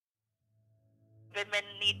Women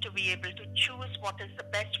need to be able to choose what is the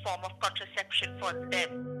best form of contraception for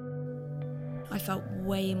them. I felt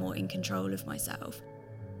way more in control of myself.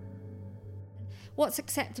 What's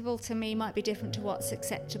acceptable to me might be different to what's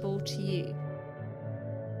acceptable to you.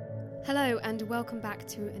 Hello and welcome back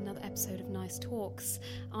to another episode of Nice Talks.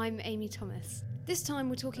 I'm Amy Thomas. This time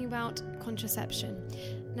we're talking about contraception.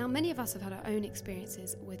 Now, many of us have had our own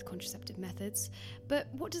experiences with contraceptive methods, but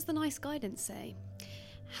what does the NICE guidance say?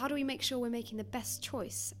 How do we make sure we're making the best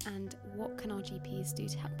choice, and what can our GPs do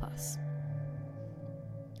to help us?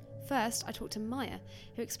 First, I talked to Maya,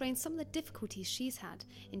 who explained some of the difficulties she's had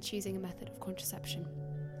in choosing a method of contraception.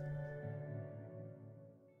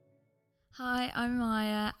 Hi, I'm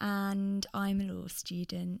Maya and I'm a law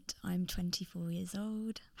student. I'm 24 years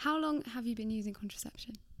old. How long have you been using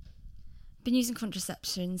contraception? Been using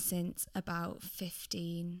contraception since about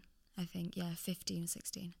 15, I think. 15 or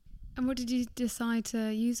 16. And what did you decide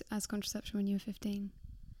to use as contraception when you were 15?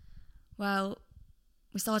 Well,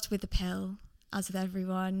 we started with the pill, as with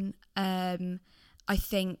everyone. I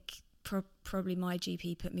think probably my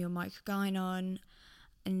GP put me on microgynon,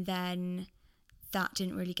 and then that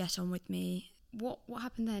didn't really get on with me. What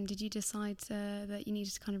happened then? Did you decide that you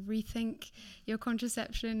needed to kind of rethink your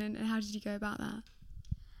contraception, and how did you go about that?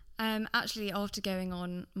 Actually, after going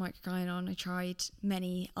on microgynon, I tried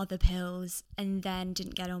many other pills and then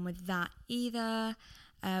didn't get on with that either.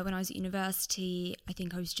 When I was at university, I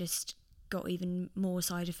think I was just got even more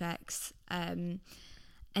side effects. And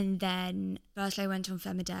then firstly I went on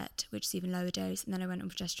Femidet, which is even lower dose, and then I went on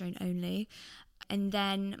progesterone only. And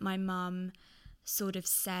then my mum sort of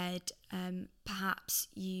said, perhaps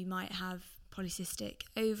you might have polycystic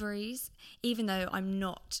ovaries, even though I'm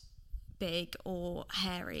not big or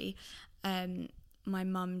hairy. My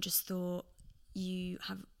mum just thought you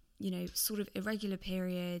have, sort of irregular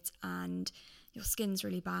periods and your skin's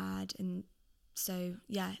really bad, and so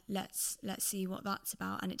let's see what that's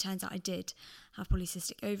about. And it turns out I did have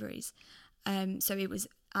polycystic ovaries. So it was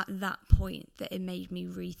at that point that it made me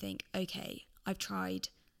rethink, okay, I've tried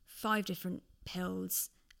 5 different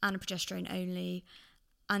pills and a progesterone only,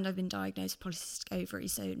 and I've been diagnosed with polycystic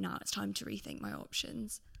ovaries, so now it's time to rethink my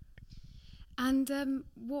options. And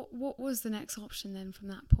what was the next option then from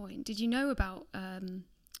that point? Did you know about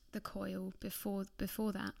the coil before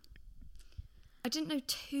that? I didn't know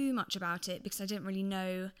too much about it because I didn't really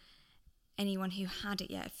know anyone who had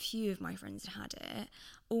it yet. A few of my friends had it.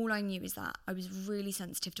 All I knew is that I was really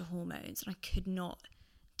sensitive to hormones and I could not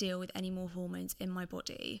deal with any more hormones in my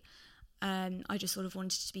body. I just sort of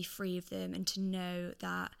wanted to be free of them and to know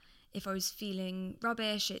that if I was feeling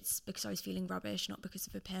rubbish, it's because I was feeling rubbish, not because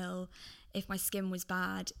of a pill. If my skin was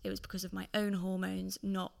bad, it was because of my own hormones,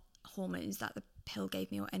 not hormones that the pill gave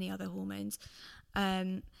me or any other hormones.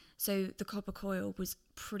 So the copper coil was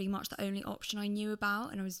pretty much the only option I knew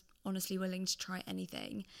about, and I was honestly willing to try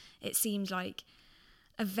anything. It seemed like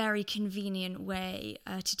a very convenient way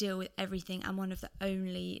to deal with everything, and one of the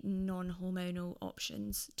only non-hormonal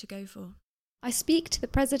options to go for. I speak to the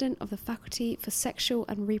president of the Faculty for Sexual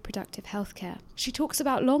and Reproductive Healthcare. She talks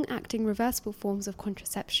about long-acting reversible forms of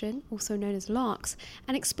contraception, also known as LARCs,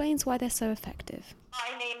 and explains why they're so effective.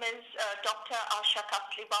 My name is Dr. Asha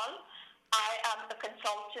Kasliwal. I am a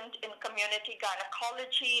consultant in community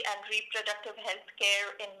gynecology and reproductive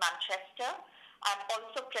healthcare in Manchester. I'm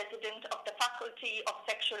also president of the Faculty of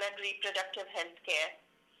Sexual and Reproductive Healthcare.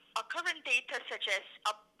 Our current data suggests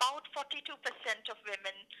about 42% of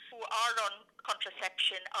women who are on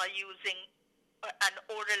contraception are using an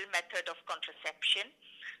oral method of contraception,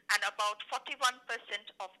 and about 41%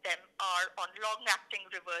 of them are on long-acting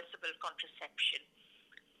reversible contraception.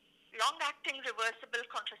 Long-acting reversible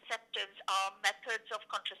contraceptives are methods of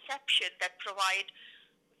contraception that provide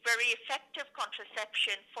very effective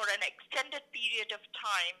contraception for an extended period of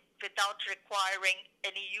time without requiring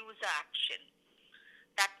any user action.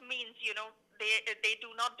 That means, they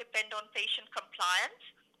do not depend on patient compliance,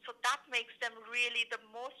 so that makes them really the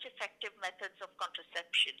most effective methods of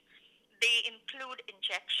contraception. They include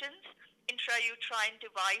injections, intrauterine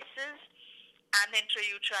devices, and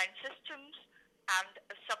intrauterine systems, and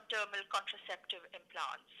subdermal contraceptive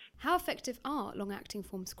implants. How effective are long-acting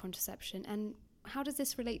forms of contraception, and how does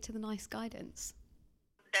this relate to the NICE guidance?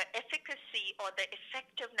 The efficacy or the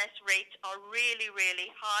effectiveness rates are really,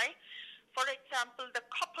 really high. For example, the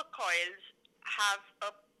copper coils have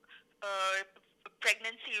a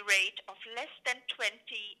pregnancy rate of less than 20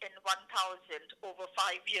 in 1,000 over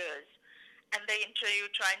 5 years, and the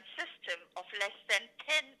intrauterine system of less than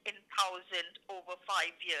 10 in 1,000 over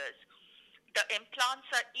 5 years. The implants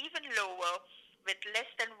are even lower, with less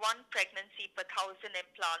than 1 pregnancy per 1,000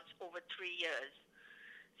 implants over 3 years.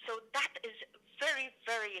 So that is very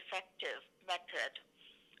very effective method.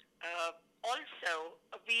 Also,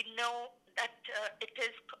 we know that it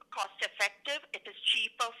is cost effective, it is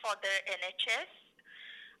cheaper for the NHS.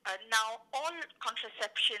 Now, all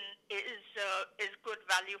contraception is good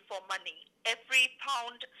value for money. Every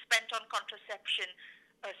pound spent on contraception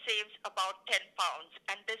saves about £10,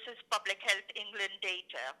 and this is Public Health England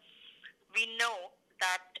data. We know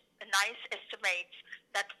that NICE estimates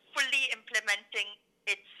that fully implementing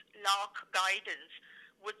its LARC guidance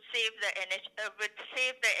would save the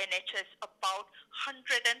NHS about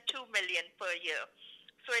 102 million per year.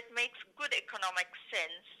 So it makes good economic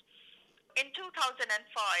sense. In 2005,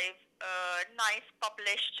 NICE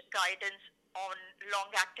published guidance on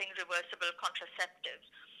long-acting reversible contraceptives.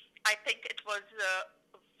 I think it was a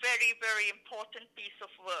very, very important piece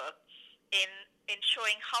of work in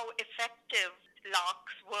showing how effective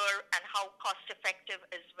LARCs were and how cost-effective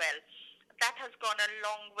as well. That has gone a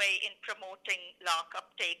long way in promoting LARC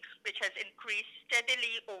uptake, which has increased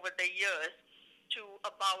steadily over the years to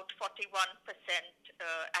about 41%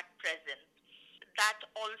 at present. That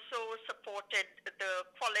also supported the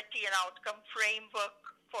quality and outcome framework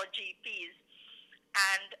for GPs.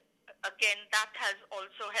 And again, that has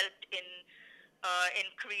also helped in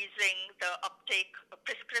increasing the uptake,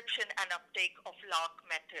 prescription and uptake of LARC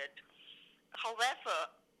method. However,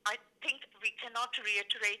 I think we cannot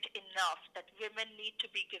reiterate enough that women need to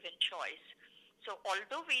be given choice. So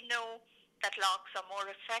although we know that LARCs are more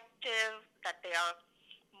effective, that they are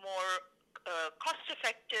more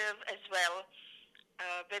cost-effective as well,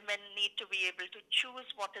 women need to be able to choose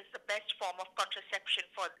what is the best form of contraception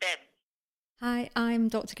for them. Hi, I'm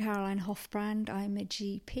Dr. Caroline Hofbrand. I'm a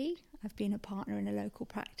GP. I've been a partner in a local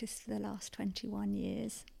practice for the last 21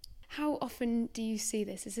 years. How often do you see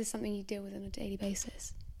this? Is this something you deal with on a daily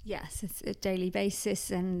basis? Yes, it's a daily basis,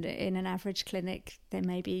 and in an average clinic there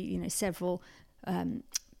may be, several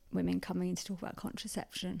women coming in to talk about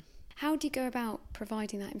contraception. How do you go about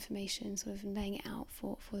providing that information, sort of laying it out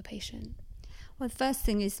for the patient? Well, the first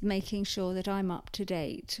thing is making sure that I'm up to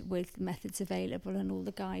date with methods available and all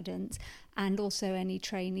the guidance, and also any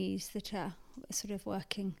trainees that are sort of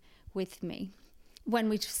working with me. When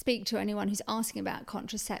we speak to anyone who's asking about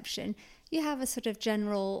contraception, you have a sort of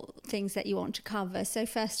general things that you want to cover. So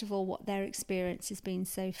first of all, what their experience has been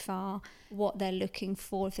so far, what they're looking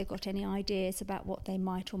for, if they've got any ideas about what they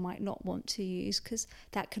might or might not want to use, because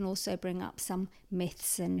that can also bring up some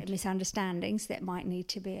myths and misunderstandings that might need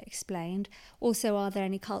to be explained. Also, are there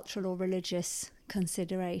any cultural or religious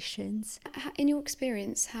considerations? In your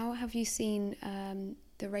experience, how have you seen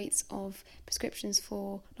the rates of prescriptions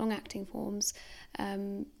for long-acting forms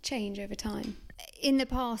change over time? In the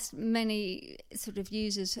past, many sort of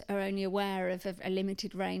users are only aware of a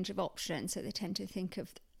limited range of options, so they tend to think of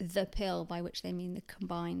the pill, by which they mean the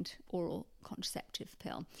combined oral contraceptive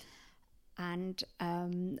pill. And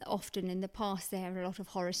often in the past, they have a lot of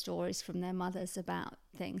horror stories from their mothers about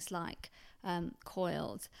things like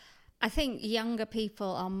coils. I think younger people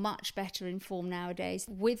are much better informed nowadays.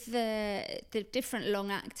 With the different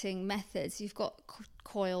long-acting methods, you've got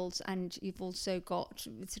coils and you've also got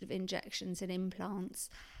sort of injections and implants.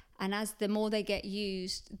 And as the more they get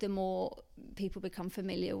used, the more people become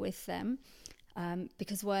familiar with them,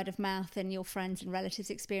 because word of mouth and your friends and relatives'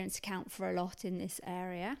 experience account for a lot in this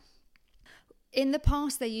area. In the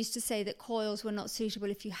past, they used to say that coils were not suitable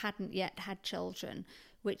if you hadn't yet had children,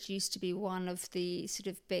 which used to be one of the sort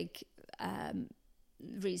of big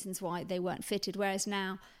reasons why they weren't fitted, whereas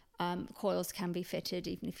now coils can be fitted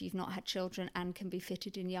even if you've not had children and can be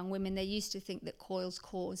fitted in young women. They used to think that coils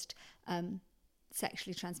caused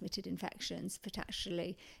sexually transmitted infections, but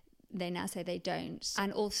actually they now say they don't.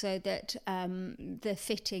 And also that the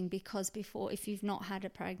fitting, because before, if you've not had a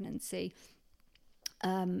pregnancy,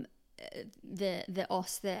 the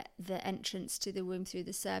os, the entrance to the womb through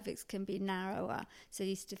the cervix can be narrower, so they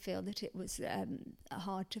used to feel that it was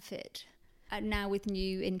hard to fit. And now with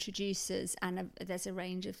new introducers and there's a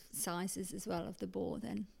range of sizes as well of the bore,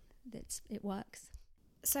 then it works.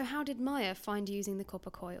 So how did Maya find using the copper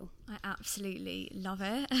coil? I absolutely love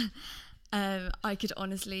it. I could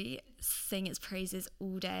honestly sing its praises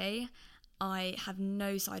all day. I have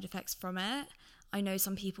no side effects from it. I know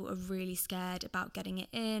some people are really scared about getting it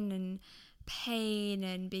in and pain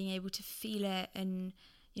and being able to feel it and,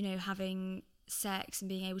 having sex and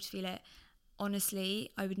being able to feel it.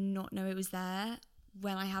 Honestly, I would not know it was there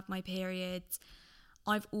when I have my periods.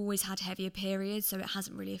 I've always had heavier periods, so it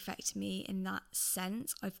hasn't really affected me in that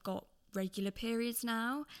sense. I've got regular periods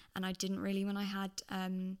now, and I didn't really when I had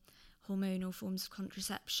hormonal forms of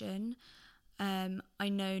contraception. I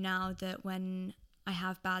know now that when I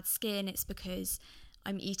have bad skin, it's because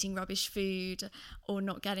I'm eating rubbish food or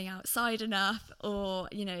not getting outside enough, or,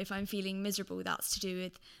 you know, if I'm feeling miserable, that's to do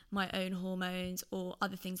with my own hormones or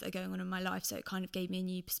other things that are going on in my life. So it kind of gave me a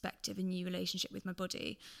new perspective, a new relationship with my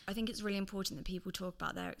body. I think it's really important that people talk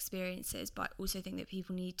about their experiences, but I also think that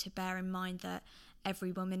people need to bear in mind that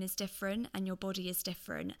every woman is different and your body is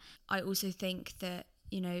different. I also think that,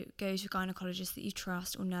 you know, go to a gynaecologist that you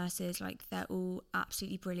trust or nurses, like they're all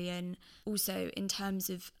absolutely brilliant. Also, in terms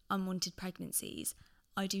of unwanted pregnancies,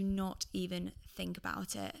 I do not even think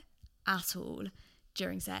about it at all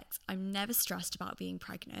during sex. I'm never stressed about being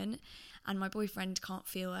pregnant, and my boyfriend can't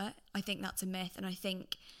feel it. I think that's a myth, and I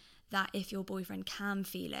think that if your boyfriend can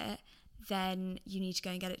feel it, then you need to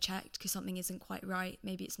go and get it checked because something isn't quite right.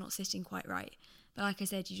 Maybe it's not sitting quite right. But like I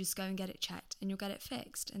said, you just go and get it checked and you'll get it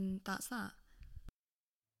fixed, and that's that.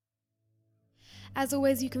 As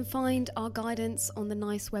always, you can find our guidance on the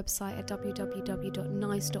NICE website at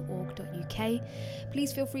www.nice.org.uk.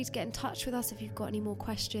 Please feel free to get in touch with us if you've got any more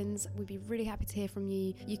questions. We'd be really happy to hear from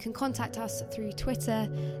you. You can contact us through Twitter,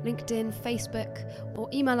 LinkedIn, Facebook, or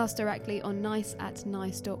email us directly on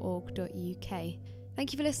nice@nice.org.uk.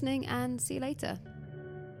 Thank you for listening and see you later.